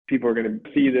people are going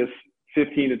to see this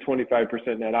 15 to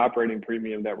 25% net operating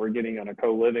premium that we're getting on a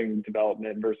co-living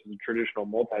development versus a traditional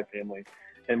multifamily.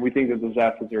 And we think that those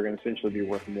assets are going to essentially be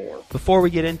worth more. Before we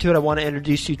get into it, I want to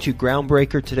introduce you to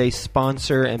Groundbreaker, today's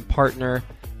sponsor and partner.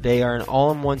 They are an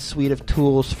all-in-one suite of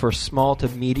tools for small to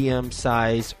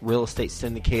medium-sized real estate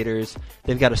syndicators.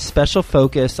 They've got a special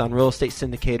focus on real estate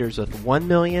syndicators with 1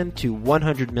 million to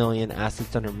 100 million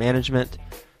assets under management.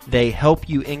 They help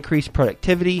you increase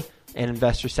productivity and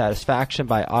investor satisfaction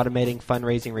by automating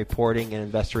fundraising, reporting, and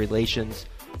investor relations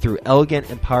through elegant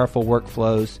and powerful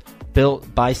workflows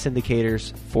built by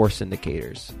syndicators for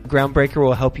syndicators. Groundbreaker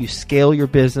will help you scale your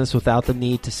business without the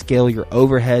need to scale your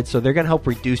overhead. So they're going to help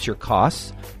reduce your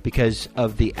costs because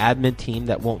of the admin team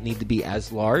that won't need to be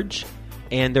as large.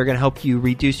 And they're going to help you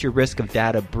reduce your risk of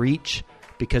data breach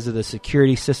because of the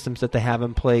security systems that they have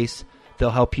in place. They'll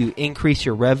help you increase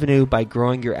your revenue by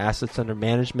growing your assets under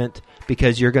management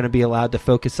because you're going to be allowed to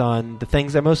focus on the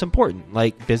things that are most important,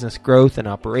 like business growth and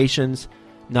operations,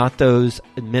 not those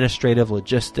administrative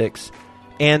logistics.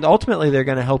 And ultimately, they're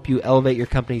going to help you elevate your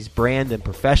company's brand and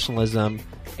professionalism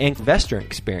and investor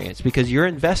experience because your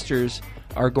investors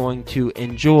are going to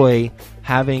enjoy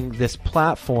having this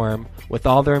platform with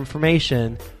all their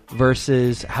information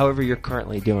versus however you're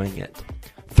currently doing it.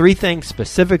 3 things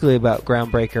specifically about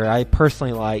Groundbreaker I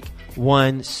personally like.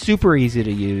 1, super easy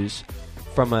to use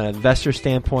from an investor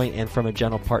standpoint and from a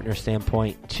general partner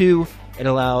standpoint. 2, it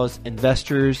allows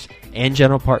investors and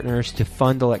general partners to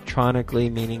fund electronically,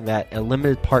 meaning that a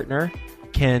limited partner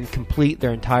can complete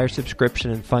their entire subscription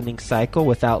and funding cycle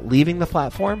without leaving the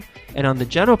platform. And on the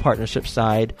general partnership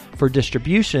side, for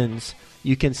distributions,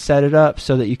 you can set it up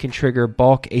so that you can trigger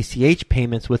bulk ACH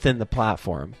payments within the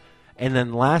platform. And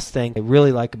then the last thing I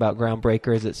really like about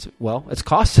Groundbreaker is it's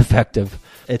cost effective.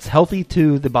 It's healthy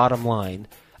to the bottom line.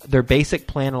 Their basic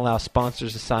plan allows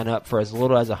sponsors to sign up for as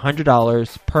little as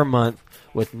 $100 per month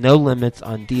with no limits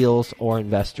on deals or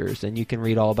investors. And you can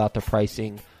read all about the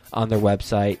pricing on their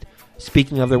website.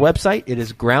 Speaking of their website, it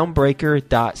is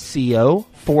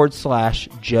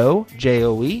groundbreaker.co/Joe,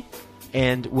 J-O-E.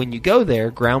 And when you go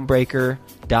there,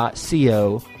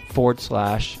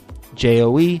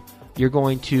 groundbreaker.co/Joe, you're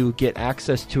going to get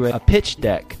access to a pitch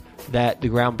deck that the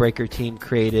Groundbreaker team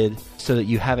created so that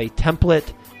you have a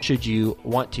template should you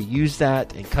want to use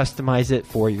that and customize it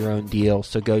for your own deal.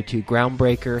 So go to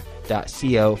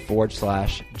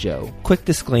groundbreaker.co/Joe. Quick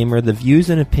disclaimer, the views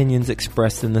and opinions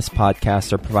expressed in this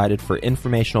podcast are provided for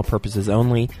informational purposes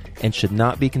only and should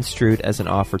not be construed as an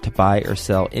offer to buy or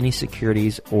sell any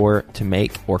securities or to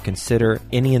make or consider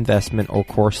any investment or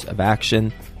course of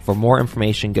action. For more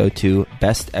information, go to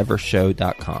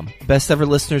bestevershow.com. Best Ever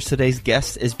listeners, today's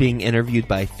guest is being interviewed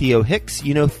by Theo Hicks.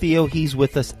 You know Theo, he's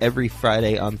with us every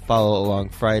Friday on Follow Along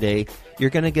Friday.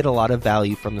 You're going to get a lot of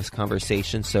value from this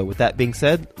conversation. So with that being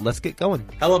said, let's get going.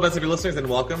 Hello, Best Ever listeners, and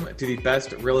welcome to the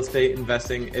Best Real Estate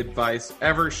Investing Advice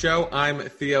Ever show. I'm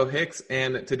Theo Hicks,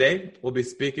 and today we'll be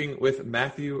speaking with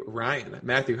Matthew Ryan.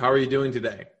 Matthew, how are you doing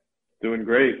today? Doing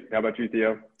great. How about you,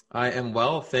 Theo? I am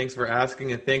well. Thanks for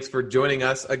asking, and thanks for joining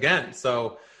us again.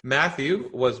 So Matthew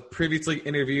was previously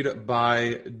interviewed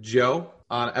by Joe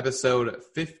on episode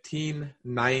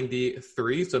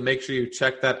 1593. So make sure you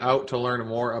check that out to learn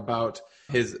more about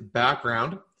his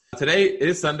background. Today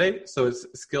is Sunday, so it's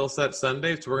Skill Set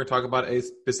Sunday. So we're going to talk about a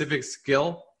specific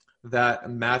skill that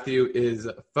Matthew is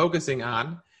focusing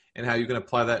on and how you can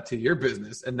apply that to your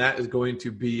business. And that is going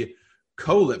to be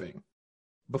co-living.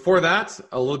 Before that,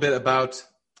 a little bit about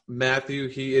Matthew.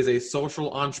 He is a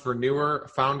social entrepreneur,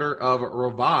 founder of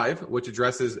Revive, which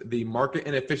addresses the market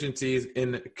inefficiencies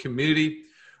in community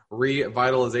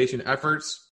revitalization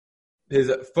efforts. His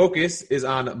focus is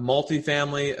on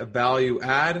multifamily value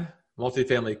add,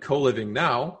 multifamily co-living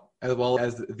now, as well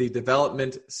as the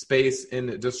development space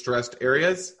in distressed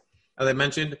areas. As I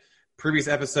mentioned, previous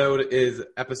episode is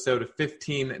episode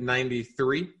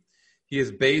 1593. He is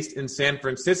based in San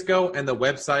Francisco, and the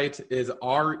website is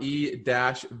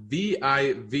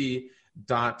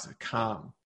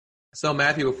re-viv.com. So,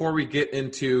 Matthew, before we get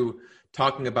into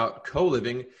talking about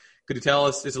co-living, could you tell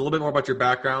us just a little bit more about your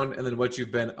background and then what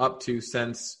you've been up to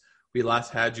since we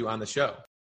last had you on the show?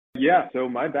 Yeah, so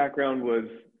my background was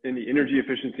in the energy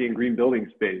efficiency and green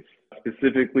building space,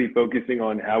 specifically focusing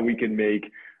on how we can make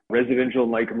residential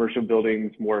and light commercial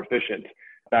buildings more efficient.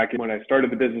 Back when I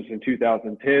started the business in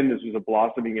 2010, this was a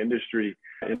blossoming industry.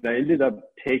 And I ended up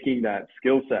taking that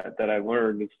skill set that I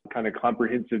learned, this kind of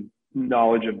comprehensive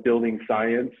knowledge of building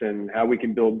science and how we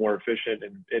can build more efficient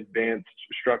and advanced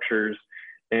structures,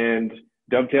 and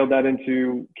dovetailed that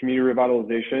into community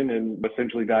revitalization and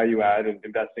essentially value add and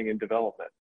investing in development.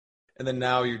 And then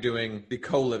now you're doing the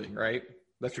co-living, right?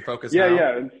 That's your focus Yeah, now?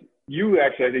 yeah. You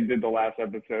actually, I think, did the last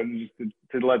episode, just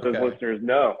to let those listeners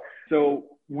know. So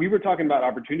we were talking about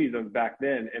Opportunity Zones back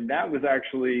then, and that was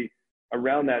actually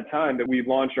around that time that we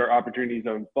launched our Opportunity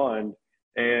Zone Fund.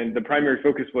 And the primary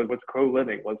focus was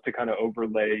co-living, was to kind of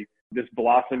overlay this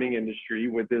blossoming industry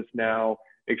with this now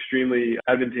extremely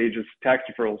advantageous tax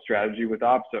deferral strategy with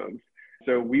OpZones.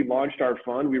 So we launched our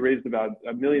fund. We raised about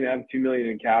 $1.5 million, $2 million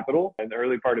in capital in the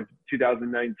early part of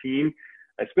 2019.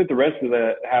 I spent the rest of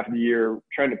the half of the year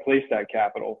trying to place that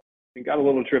capital and got a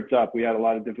little tripped up. We had a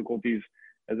lot of difficulties.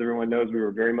 As everyone knows, we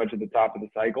were very much at the top of the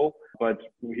cycle, but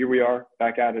here we are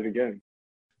back at it again.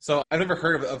 So I've never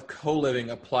heard of co-living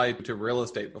applied to real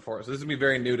estate before. So this is going to be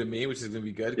very new to me, which is going to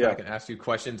be good. Yeah. I can ask you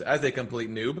questions as a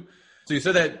complete noob. So you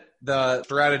said that the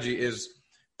strategy is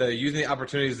using the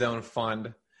Opportunity Zone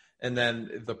Fund, and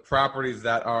then the properties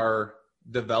that are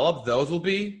developed, those will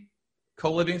be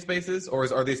co-living spaces,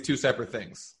 or are these two separate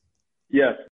things?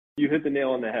 Yes, you hit the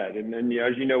nail on the head. And then,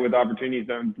 as you know, with Opportunity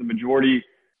Zones, the majority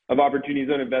of Opportunity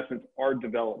Zone investments are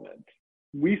development.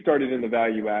 We started in the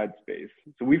value add space.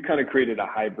 So we've kind of created a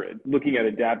hybrid, looking at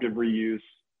adaptive reuse,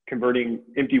 converting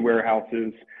empty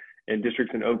warehouses in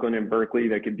districts in Oakland and Berkeley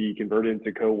that could be converted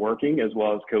into co-working as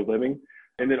well as co-living.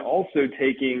 And then also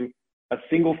taking a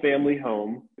single family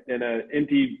home in an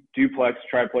empty duplex,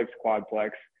 triplex,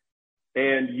 quadplex,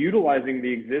 and utilizing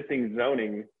the existing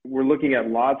zoning. We're looking at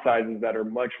lot sizes that are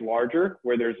much larger,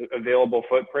 where there's available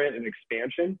footprint and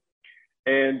expansion.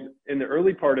 And in the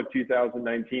early part of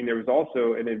 2019, there was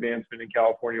also an advancement in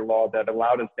California law that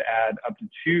allowed us to add up to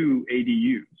 2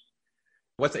 ADUs.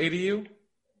 What's ADU?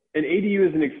 An ADU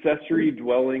is an accessory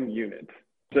dwelling unit.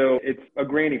 So it's a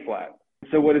granny flat.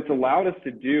 So what it's allowed us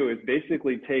to do is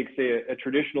basically take, say, a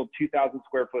traditional 2,000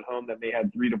 square foot home that may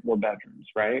have 3 to 4 bedrooms,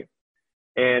 right?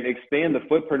 And expand the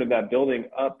footprint of that building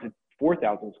up to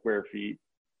 4,000 square feet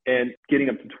and getting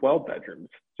up to 12 bedrooms.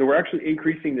 So we're actually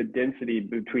increasing the density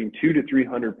between 200 to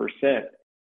 300%.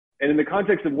 And in the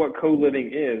context of what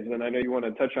co-living is, and I know you want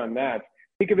to touch on that,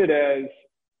 think of it as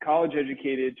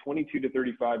college-educated 22 to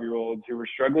 35-year-olds who are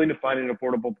struggling to find an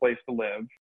affordable place to live,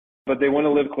 but they want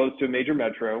to live close to a major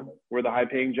metro where the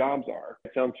high-paying jobs are.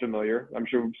 It sounds familiar. I'm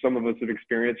sure some of us have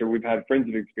experienced, or we've had friends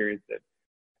who've experienced it.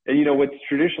 And, what's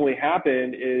traditionally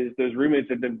happened is those roommates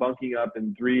have been bunking up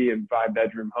in 3 and 5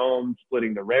 bedroom homes,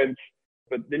 splitting the rent.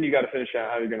 But then you got to finish out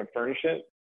how you're going to furnish it,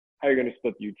 how you're going to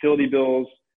split the utility bills,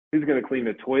 who's going to clean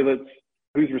the toilets,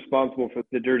 who's responsible for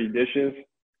the dirty dishes.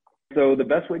 So the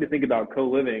best way to think about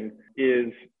co-living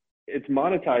is it's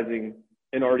monetizing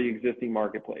an already existing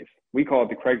marketplace. We call it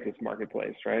the Craigslist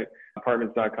marketplace, right?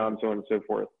 Apartments.com, so on and so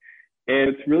forth. And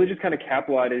it's really just kind of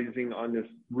capitalizing on this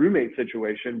roommate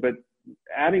situation, but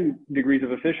adding degrees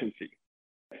of efficiency.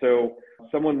 So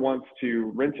someone wants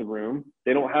to rent a room.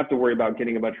 They don't have to worry about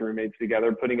getting a bunch of roommates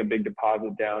together, putting a big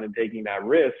deposit down and taking that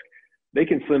risk. They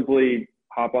can simply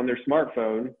hop on their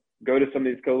smartphone, go to some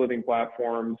of these co-living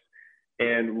platforms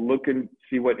and look and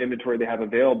see what inventory they have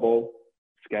available,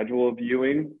 schedule a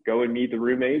viewing, go and meet the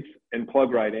roommates and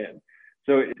plug right in.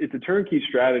 So it's a turnkey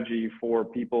strategy for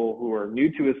people who are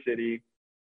new to a city,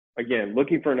 again,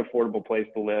 looking for an affordable place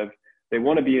to live. They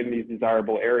want to be in these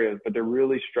desirable areas, but they're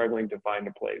really struggling to find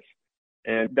a place.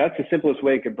 And that's the simplest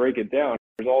way I could break it down.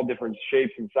 There's all different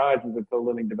shapes and sizes of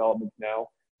co-living developments now.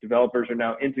 Developers are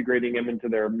now integrating them into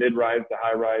their mid-rise to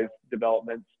high-rise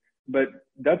developments. But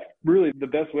that's really the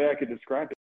best way I could describe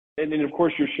it. And then, of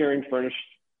course, you're sharing furnished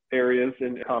areas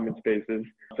and common spaces.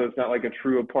 So it's not like a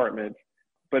true apartment.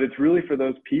 But it's really for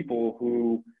those people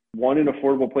who want an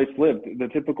affordable place to live. The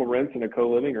typical rents in a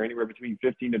co-living are anywhere between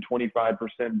 15 to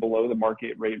 25% below the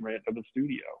market rate rent of a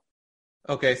studio.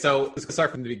 Okay, so let's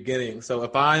start from the beginning. So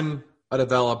if I'm a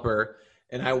developer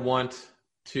and I want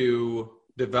to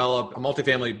develop a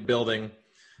multifamily building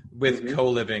with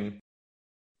co-living,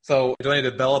 so do I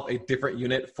develop a different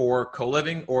unit for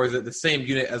co-living, or is it the same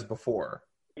unit as before?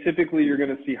 Typically, you're going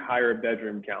to see higher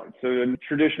bedroom counts. So a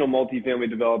traditional multifamily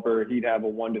developer, he'd have a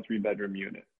 1 to 3 bedroom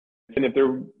unit. And if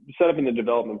they're set up in the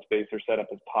development space, they're set up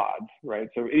as pods, right?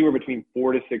 So anywhere between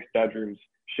 4 to 6 bedrooms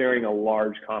sharing a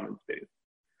large common space.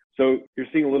 So you're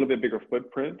seeing a little bit bigger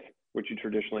footprint, which you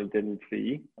traditionally didn't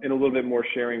see, and a little bit more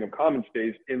sharing of common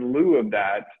space in lieu of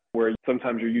that, where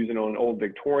sometimes you're using an old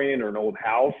Victorian or an old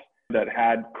house that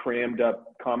had crammed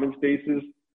up common spaces.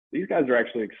 These guys are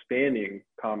actually expanding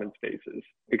common spaces,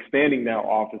 expanding now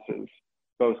offices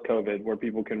post-COVID where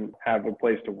people can have a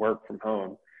place to work from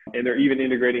home. And they're even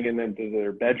integrating in them to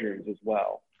their bedrooms as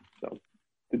well. So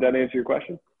did that answer your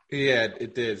question? Yeah,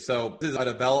 it did. So this is a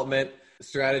development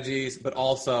strategies, but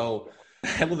also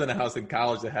I lived in a house in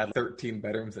college that had 13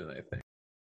 bedrooms in it, I think.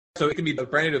 So it can be a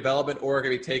brand new development, or it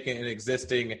can be taking an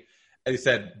existing, as you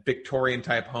said, Victorian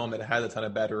type home that has a ton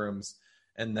of bedrooms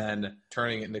and then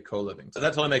turning it into co-living. So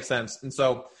that totally makes sense. And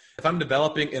so if I'm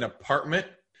developing an apartment,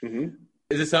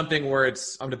 is it something where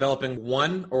I'm developing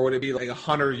one, or would it be like a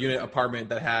 100-unit apartment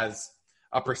that has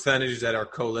a percentage that are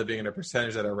co-living and a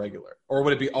percentage that are regular? Or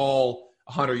would it be all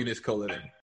 100 units co-living?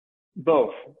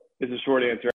 Both is the short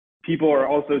answer. People are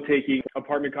also taking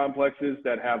apartment complexes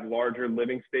that have larger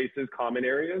living spaces, common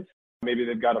areas. Maybe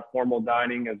they've got a formal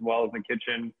dining as well as a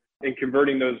kitchen, and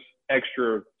converting those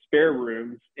extra spare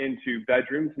rooms into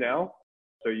bedrooms now.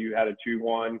 So you had a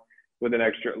 2-1 with an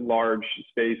extra large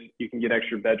space. You can get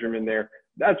extra bedroom in there.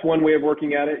 That's one way of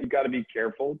working at it. You've got to be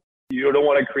careful. You don't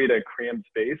want to create a crammed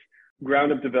space.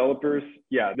 Ground up developers,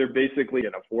 they're basically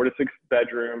in a 4 to 6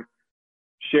 bedroom,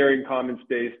 sharing common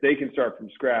space. They can start from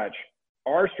scratch.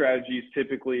 Our strategy is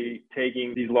typically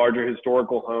taking these larger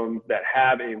historical homes that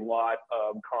have a lot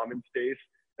of common space.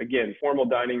 Again, formal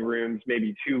dining rooms,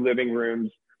 maybe 2 living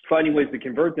rooms, finding ways to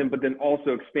convert them, but then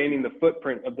also expanding the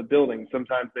footprint of the building.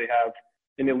 Sometimes they have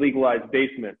an illegalized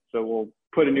basement. So we'll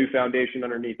put a new foundation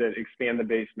underneath it, expand the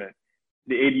basement.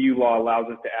 The ADU law allows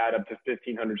us to add up to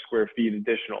 1,500 square feet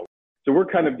additional. So we're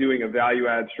kind of doing a value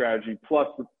add strategy plus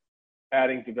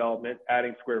adding development,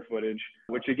 adding square footage,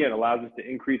 which again allows us to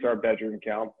increase our bedroom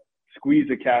count, squeeze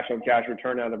a cash on cash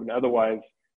return out of an otherwise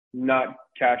not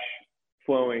cash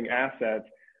flowing asset.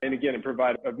 And again, it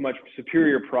provides a much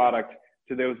superior product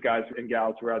to those guys and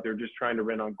gals who are out there just trying to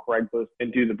rent on Craigslist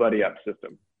and do the buddy up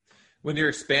system. When you're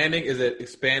expanding, is it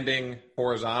expanding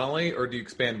horizontally or do you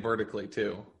expand vertically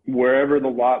too? Wherever the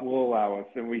lot will allow us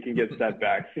and we can get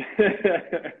setbacks.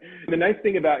 The nice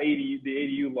thing about the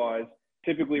ADU law is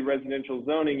typically residential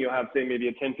zoning, you'll have, say, maybe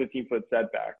a 10, 15-foot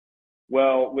setback.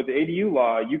 Well, with the ADU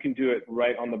law, you can do it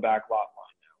right on the back lot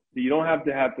line now. So you don't have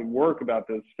to work about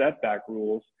those setback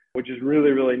rules, which is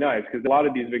really, really nice because a lot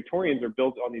of these Victorians are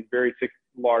built on these very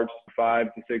large 5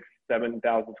 to 6,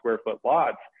 7,000 square foot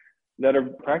lots that are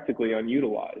practically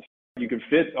unutilized. You could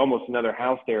fit almost another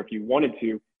house there if you wanted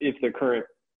to, if the current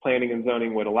planning and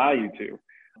zoning would allow you to.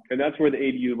 And that's where the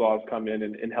ADU laws come in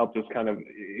and help us kind of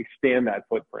expand that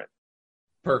footprint.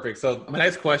 Perfect. So my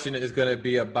next question is going to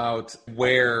be about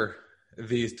where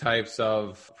these types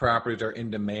of properties are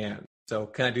in demand. So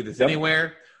can I do this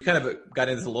anywhere? You kind of got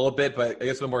into this a little bit, but I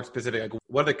guess a little more specific. Like,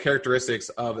 what are the characteristics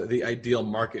of the ideal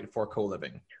market for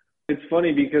co-living? It's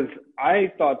funny because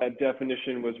I thought that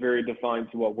definition was very defined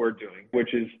to what we're doing,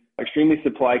 which is extremely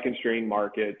supply-constrained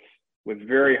markets with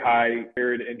very high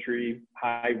barrier to entry,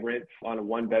 high rents on a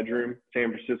 1-bedroom.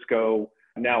 San Francisco,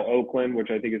 now Oakland, which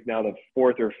I think is now the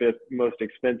 4th or 5th most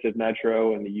expensive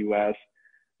metro in the U.S.,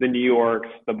 the New Yorks,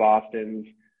 the Bostons,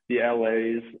 the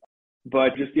LAs.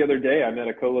 But just the other day, I met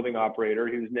a co-living operator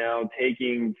who's now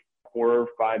taking 4 or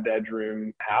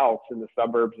 5-bedroom house in the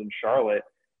suburbs in Charlotte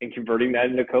and converting that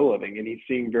into co-living. And he's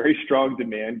seeing very strong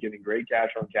demand, getting great cash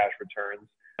on cash returns,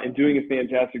 and doing a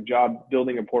fantastic job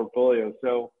building a portfolio.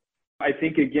 So I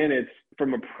think, again, it's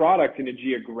from a product in a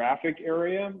geographic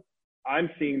area,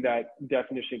 I'm seeing that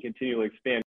definition continually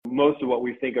expand. Most of what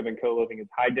we think of in co-living is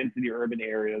high density urban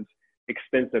areas,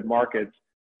 expensive markets.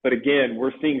 But again,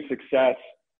 we're seeing success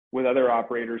with other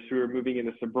operators who are moving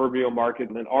into suburban markets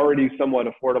and an already somewhat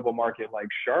affordable market like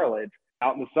Charlotte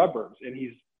out in the suburbs. And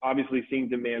he's obviously seeing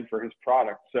demand for his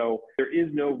product. So there is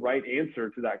no right answer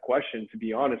to that question, to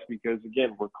be honest, because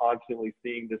again, we're constantly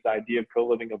seeing this idea of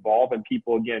co-living evolve and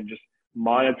people, again, just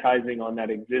monetizing on that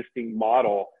existing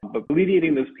model, but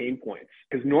alleviating those pain points.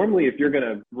 Because normally if you're going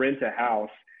to rent a house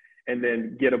and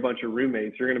then get a bunch of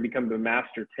roommates, you're going to become the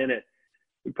master tenant.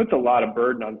 It puts a lot of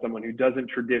burden on someone who doesn't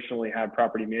traditionally have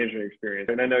property management experience.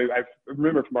 And I know I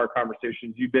remember from our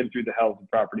conversations, you've been through the hells of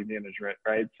property management,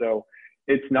 right? So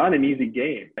it's not an easy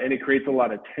game and it creates a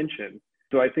lot of tension.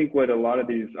 So I think what a lot of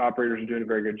these operators are doing a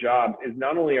very good job is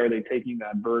not only are they taking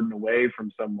that burden away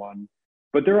from someone,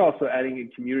 but they're also adding in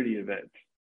community events.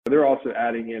 They're also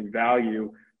adding in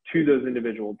value to those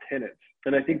individual tenants.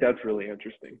 And I think that's really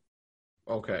interesting.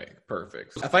 Okay,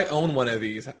 perfect. If I own one of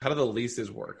these, how do the leases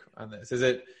work on this? Is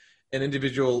it an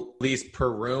individual lease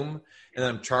per room and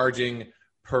I'm charging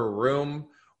per room?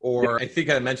 Or I think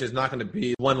I mentioned it's not going to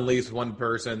be one lease, one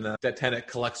person, that tenant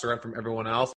collects the rent from everyone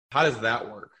else. How does that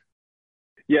work?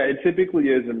 Yeah, it typically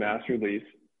is a master lease.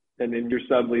 And then you're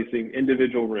subleasing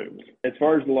individual rooms. As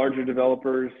far as the larger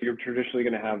developers, you're traditionally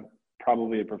going to have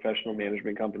probably a professional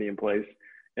management company in place.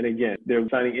 And again, they're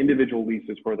signing individual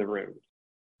leases for the rooms.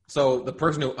 So the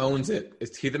person who owns it,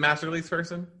 is he the master lease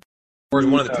person? Or is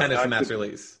one of the tenants the master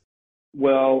lease?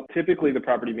 Well, typically the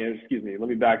property manager, let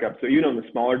me back up. So, the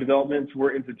smaller developments,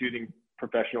 we're instituting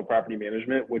professional property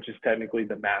management, which is technically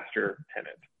the master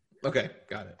tenant. Okay,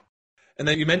 got it. And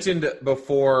then you mentioned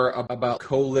before about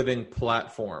co-living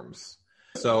platforms.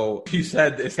 So you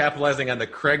said it's capitalizing on the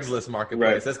Craigslist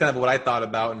marketplace. Right. That's kind of what I thought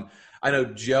about. And I know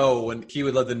Joe, when he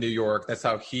would live in New York, that's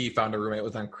how he found a roommate,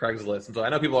 was on Craigslist. And so I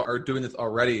know people are doing this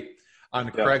already on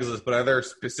Craigslist, but are there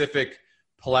specific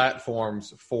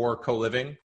platforms for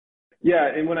co-living? Yeah,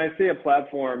 and when I say a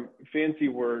platform, fancy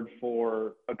word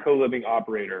for a co-living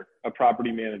operator, a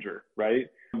property manager, right?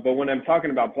 But when I'm talking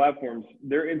about platforms,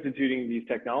 they're instituting these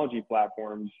technology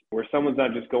platforms where someone's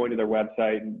not just going to their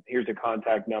website and here's a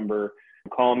contact number,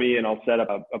 call me and I'll set up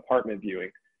an apartment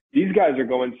viewing. These guys are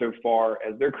going so far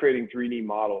as they're creating 3D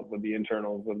models of the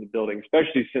internals of the building,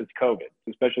 especially since COVID,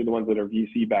 especially the ones that are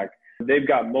VC backed. They've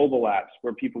got mobile apps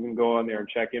where people can go on there and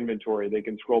check inventory. They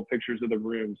can scroll pictures of the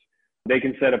rooms. They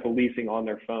can set up a leasing on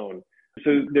their phone.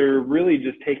 So they're really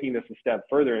just taking this a step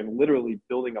further and literally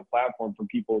building a platform for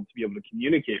people to be able to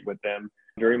communicate with them,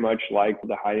 very much like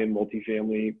the high-end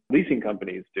multifamily leasing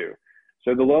companies do.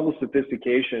 So the level of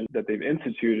sophistication that they've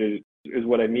instituted is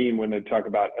what I mean when I talk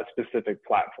about a specific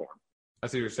platform.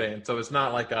 That's what you're saying. So it's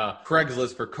not like a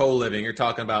Craigslist for co-living. You're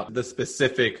talking about the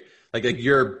specific, like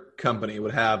your company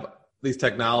would have these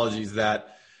technologies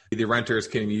that the renters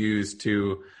can use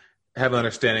to have an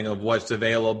understanding of what's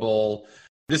available.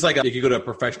 Just like if you go to a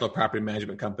professional property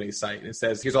management company site and it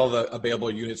says, here's all the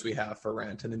available units we have for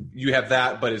rent. And then you have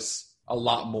that, but it's a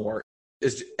lot more.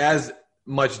 It's as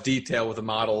much detail with the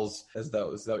models as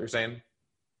those. Is that what you're saying?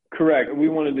 Correct. We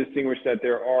want to distinguish that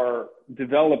there are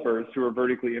developers who are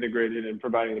vertically integrated in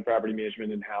providing the property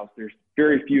management in-house. There's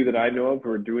very few that I know of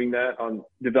who are doing that on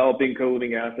developing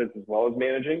co-living assets as well as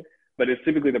managing, but it's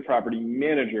typically the property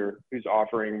manager who's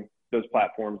offering those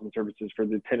platforms and services for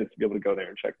the tenants to be able to go there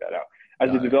and check that out.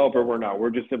 As a developer, we're not. We're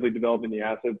just simply developing the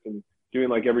assets and doing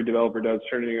like every developer does,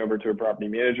 turning it over to a property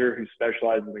manager who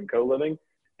specializes in co-living,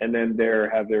 and then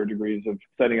have their degrees of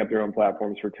setting up their own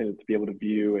platforms for tenants to be able to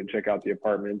view and check out the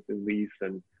apartments and lease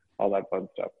and all that fun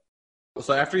stuff.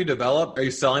 So after you develop, are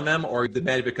you selling them or the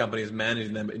management company is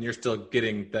managing them and you're still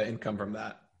getting the income from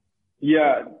that?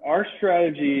 Yeah, our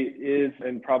strategy is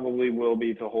and probably will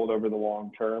be to hold over the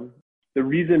long term. The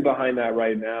reason behind that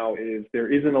right now is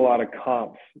there isn't a lot of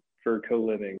comps for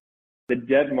co-living. The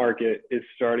debt market is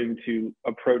starting to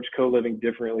approach co-living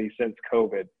differently since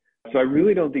COVID. So I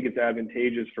really don't think it's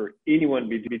advantageous for anyone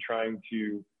to be trying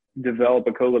to develop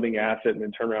a co-living asset and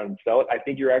then turn around and sell it. I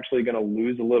think you're actually going to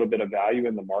lose a little bit of value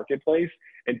in the marketplace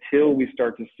until we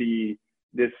start to see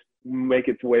this make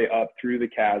its way up through the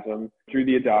chasm, through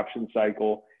the adoption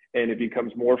cycle, and it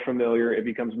becomes more familiar. It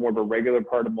becomes more of a regular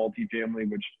part of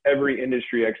multifamily, which every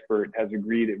industry expert has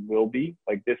agreed it will be.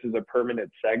 Like this is a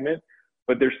permanent segment,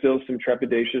 but there's still some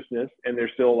trepidatiousness and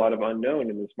there's still a lot of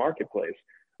unknown in this marketplace.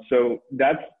 So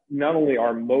that's not only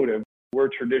our motive. We're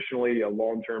traditionally a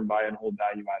long-term buy and hold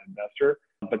value-add investor,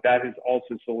 but that has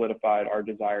also solidified our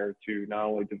desire to not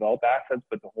only develop assets,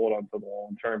 but to hold on to the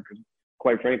long term. Because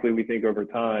quite frankly, we think over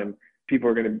time, people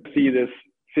are going to see this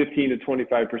 15 to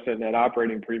 25% net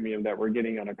operating premium that we're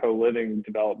getting on a co-living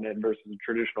development versus a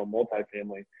traditional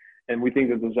multifamily. And we think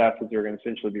that those assets are going to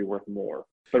essentially be worth more.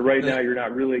 But right now, you're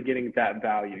not really getting that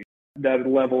value. That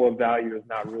level of value is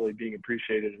not really being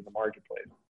appreciated in the marketplace.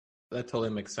 That totally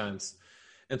makes sense.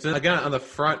 And so again, on the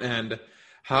front end,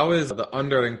 how is the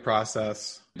underwriting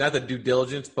process, not the due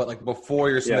diligence, but like before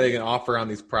you're submitting an offer on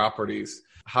these properties,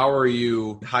 how are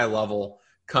you high level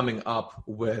coming up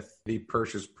with the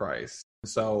purchase price?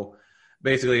 So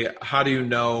basically, how do you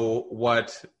know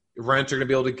what rents you're going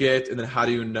to be able to get? And then how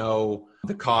do you know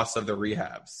the cost of the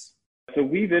rehabs? So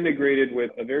we've integrated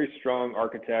with a very strong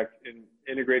architect,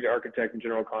 integrated architect and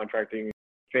general contracting,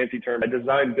 fancy term, a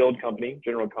design build company,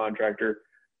 general contractor.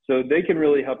 So they can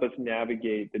really help us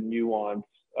navigate the nuance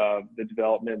of the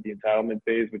development, the entitlement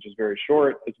phase, which is very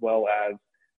short, as well as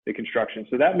the construction.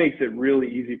 So that makes it really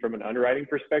easy from an underwriting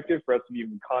perspective for us to be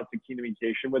in constant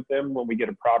communication with them when we get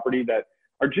a property that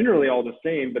are generally all the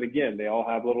same, but again, they all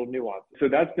have little nuance. So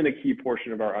that's been a key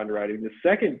portion of our underwriting. The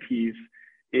second piece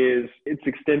is it's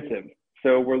extensive.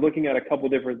 So we're looking at a couple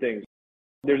different things.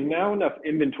 There's now enough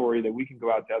inventory that we can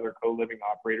go out to other co-living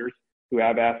operators who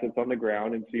have assets on the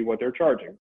ground and see what they're charging,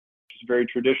 which is very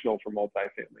traditional for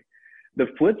multifamily. The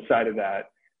flip side of that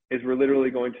is we're literally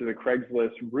going to the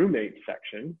Craigslist roommate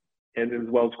section and as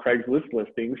well as Craigslist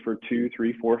listings for 2,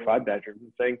 3, 4, 5 bedrooms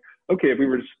and saying, okay, if we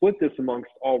were to split this amongst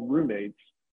all roommates,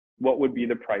 what would be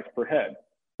the price per head?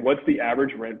 What's the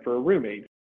average rent for a roommate?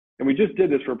 And we just did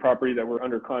this for a property that we're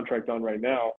under contract on right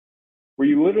now, where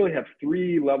you literally have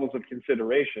 3 levels of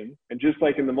consideration. And just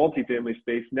like in the multifamily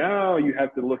space, now you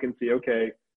have to look and see,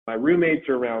 okay, My roommates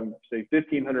are around, say,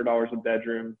 $1,500 a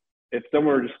bedroom. If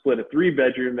someone were to split a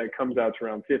 3-bedroom, that comes out to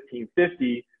around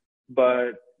 $1,550.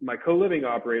 But my co-living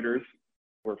operators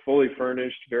were fully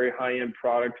furnished, very high-end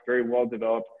products, very well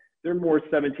developed. They're more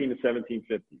 $1,700 to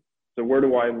 $1,750. So where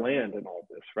do I land in all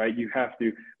this, right? You have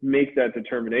to make that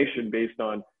determination based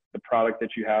on the product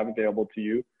that you have available to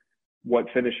you, what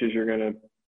finishes you're going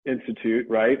to institute,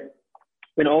 right?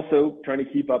 And also trying to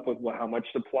keep up with how much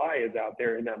supply is out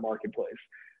there in that marketplace.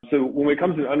 So when it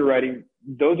comes to underwriting,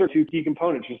 those are 2 key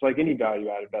components, just like any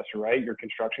value-add investor, right? Your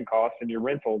construction costs and your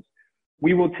rentals.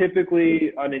 We will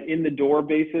typically, on an in-the-door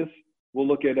basis, we'll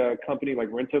look at a company like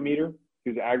Rentometer,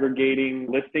 who's aggregating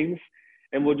listings,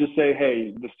 and we'll just say,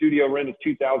 hey, the studio rent is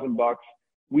 $2,000.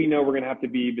 We know we're going to have to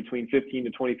be between 15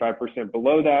 to 25%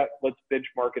 below that. Let's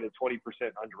benchmark it at 20%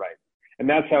 underwrite. And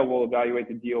that's how we'll evaluate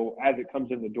the deal as it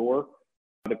comes in the door.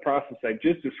 The process I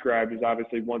just described is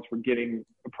obviously once we're getting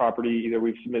a property, either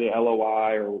we've submitted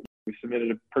LOI or we've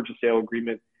submitted a purchase sale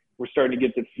agreement, we're starting to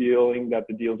get the feeling that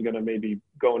the deal is going to maybe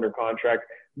go under contract.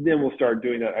 Then we'll start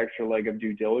doing that extra leg of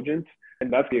due diligence.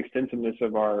 And that's the extensiveness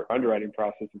of our underwriting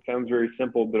process. It sounds very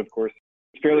simple, but of course,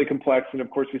 it's fairly complex. And of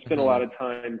course, we spend a lot of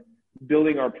time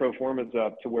building our pro formas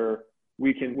up to where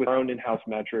we can, with our own in-house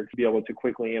metrics, be able to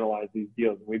quickly analyze these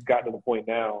deals. And we've gotten to the point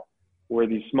now where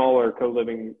these smaller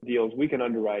co-living deals, we can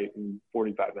underwrite in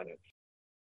 45 minutes.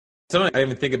 Something I didn't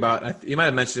even think about, you might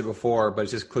have mentioned it before, but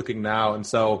it's just clicking now. And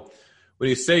so when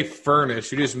you say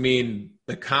furnished, you just mean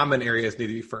the common areas need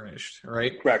to be furnished,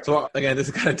 right? Correct. So again, this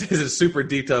is super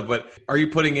detailed, but are you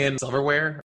putting in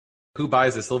silverware? Who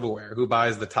buys the silverware? Who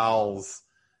buys the towels?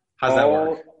 How does that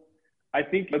work? I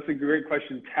think that's a great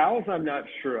question. Towels, I'm not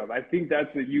sure of. I think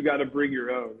that's that you got to bring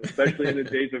your own, especially in the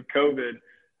days of COVID.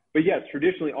 But yes,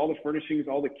 traditionally, all the furnishings,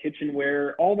 all the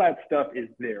kitchenware, all that stuff is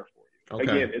there for you.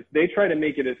 Okay. Again, they try to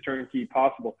make it as turnkey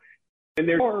possible. And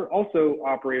there are also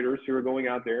operators who are going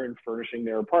out there and furnishing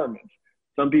their apartments.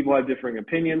 Some people have differing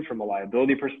opinions from a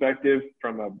liability perspective,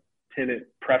 from a tenant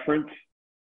preference.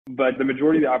 But the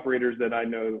majority of the operators that I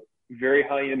know, very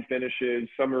high-end finishes.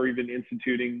 Some are even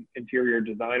instituting interior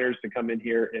designers to come in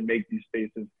here and make these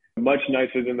spaces much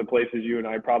nicer than the places you and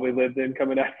I probably lived in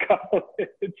coming out of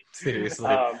college. Seriously.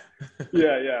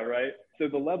 Yeah, right. So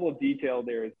the level of detail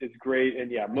there is great. And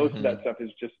yeah, most of that stuff is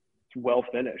just well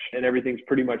finished and everything's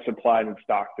pretty much supplied and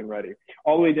stocked and ready.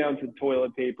 All the way down to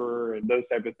toilet paper and those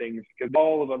type of things, because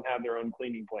all of them have their own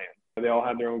cleaning plan. They all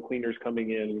have their own cleaners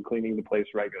coming in and cleaning the place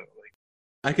regularly.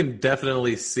 I can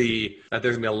definitely see that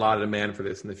there's going to be a lot of demand for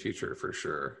this in the future for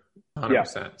sure. 100%.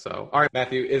 Yeah. So, all right,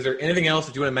 Matthew, is there anything else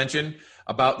that you want to mention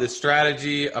about this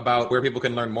strategy, about where people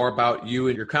can learn more about you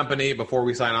and your company before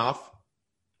we sign off?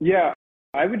 Yeah,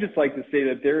 I would just like to say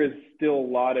that there is still a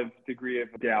lot of degree of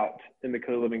doubt in the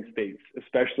co-living space,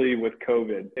 especially with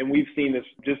COVID. And we've seen this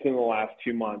just in the last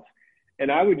 2 months.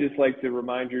 And I would just like to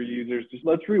remind your users, just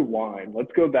let's rewind.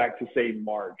 Let's go back to, say,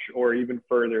 March or even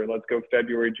further. Let's go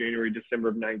February, January, December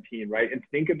of 19, right? And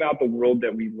think about the world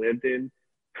that we lived in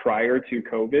prior to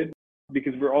COVID,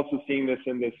 because we're also seeing this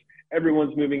in this,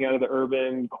 everyone's moving out of the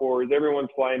urban cores, everyone's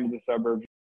flying to the suburbs.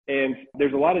 And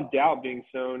there's a lot of doubt being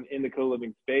sown in the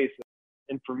co-living space.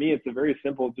 And for me, it's a very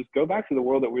simple, just go back to the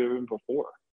world that we were in before,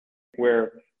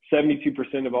 where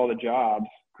 72% of all the jobs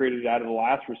created out of the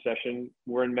last recession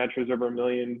were in metros over 1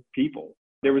 million people.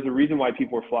 There was a reason why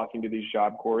people were flocking to these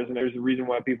job corps, and there's a reason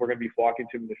why people are going to be flocking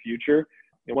to them in the future.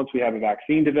 And once we have a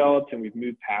vaccine developed and we've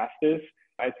moved past this,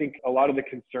 I think a lot of the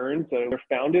concerns that are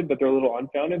founded, but they're a little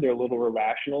unfounded, they're a little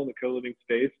irrational in the co-living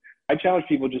space. I challenge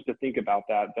people just to think about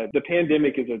that the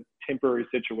pandemic is a temporary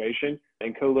situation,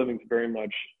 and co-living is very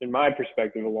much, in my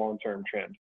perspective, a long-term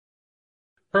trend.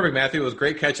 Perfect, Matthew. It was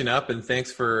great catching up, and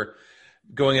thanks for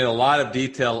going in a lot of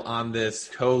detail on this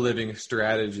co-living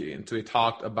strategy. And so we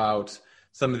talked about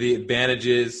some of the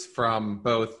advantages from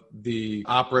both the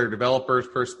operator developer's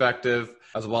perspective,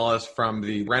 as well as from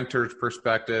the renter's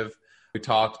perspective. We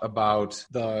talked about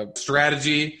the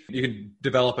strategy. You can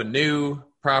develop a new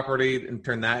property and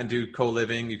turn that into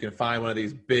co-living. You can find one of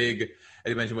these big,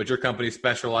 as you mentioned, what your company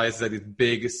specializes in, these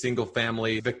big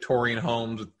single-family Victorian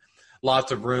homes with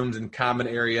lots of rooms and common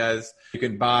areas. You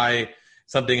can buy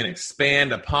something and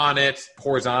expand upon it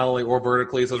horizontally or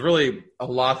vertically. So there's really a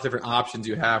lot of different options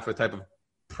you have for the type of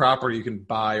property you can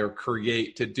buy or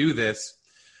create to do this.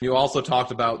 You also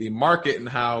talked about the market and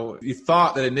how you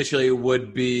thought that initially it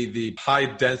would be the high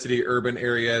density urban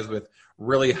areas with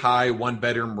really high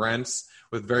 1-bedroom rents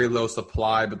with very low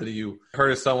supply, but then you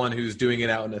heard of someone who's doing it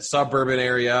out in a suburban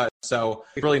area. So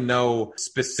there's really no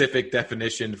specific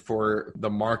definition for the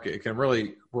market. It can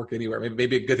really work anywhere.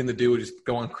 Maybe a good thing to do is just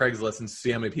go on Craigslist and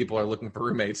see how many people are looking for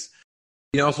roommates.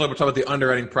 You also talk about the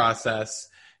underwriting process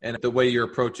and the way you're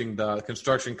approaching the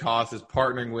construction costs is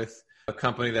partnering with a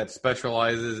company that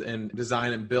specializes in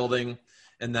design and building.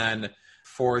 And then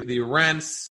for the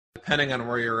rents, depending on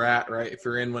where you're at, right? If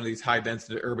you're in one of these high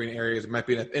density urban areas, it might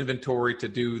be enough inventory to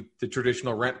do the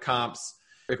traditional rent comps.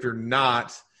 If you're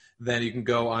not, then you can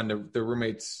go on the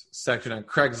roommates section on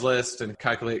Craigslist and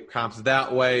calculate comps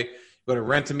that way. Go to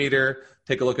Rent-A-Meter,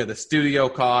 take a look at the studio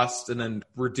costs, and then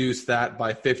reduce that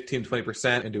by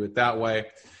 15-20% and do it that way.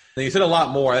 And you said a lot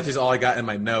more. That's just all I got in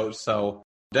my notes. So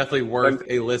definitely worth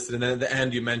a listen. And then at the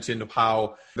end, you mentioned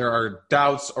how there are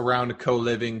doubts around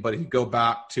co-living, but if you go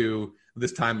back to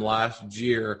this time last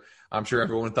year, I'm sure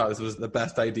everyone thought this was the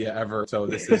best idea ever. So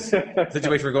this is the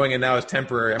situation we're going in now is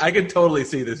temporary. I can totally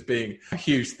see this being a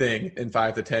huge thing in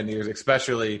 5 to 10 years,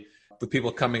 especially with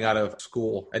people coming out of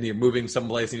school and you're moving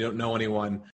someplace and you don't know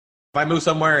anyone. If I moved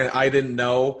somewhere and I didn't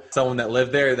know someone that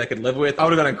lived there that I could live with, I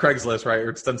would have gone on Craigslist, right?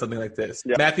 Or done something like this.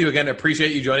 Yeah. Matthew, again,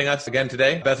 appreciate you joining us again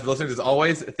today. Best of listeners as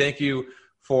always. Thank you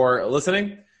for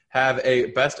listening. Have a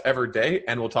best ever day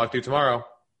and we'll talk to you tomorrow.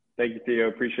 Thank you, Theo.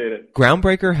 Appreciate it.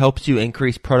 Groundbreaker helps you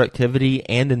increase productivity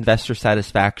and investor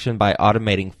satisfaction by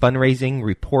automating fundraising,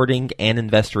 reporting, and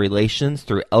investor relations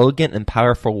through elegant and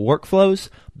powerful workflows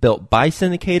built by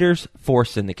syndicators for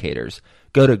syndicators.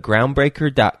 Go to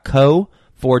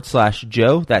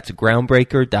groundbreaker.co/Joe. That's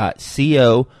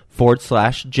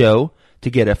groundbreaker.co/Joe to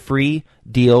get a free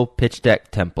deal pitch deck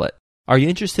template. Are you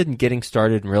interested in getting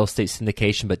started in real estate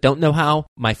syndication but don't know how?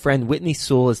 My friend Whitney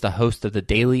Sewell is the host of the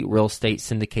Daily Real Estate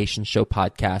Syndication Show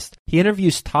podcast. He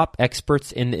interviews top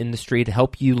experts in the industry to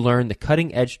help you learn the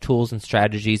cutting-edge tools and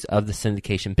strategies of the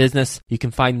syndication business. You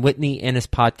can find Whitney and his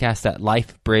podcast at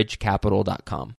lifebridgecapital.com.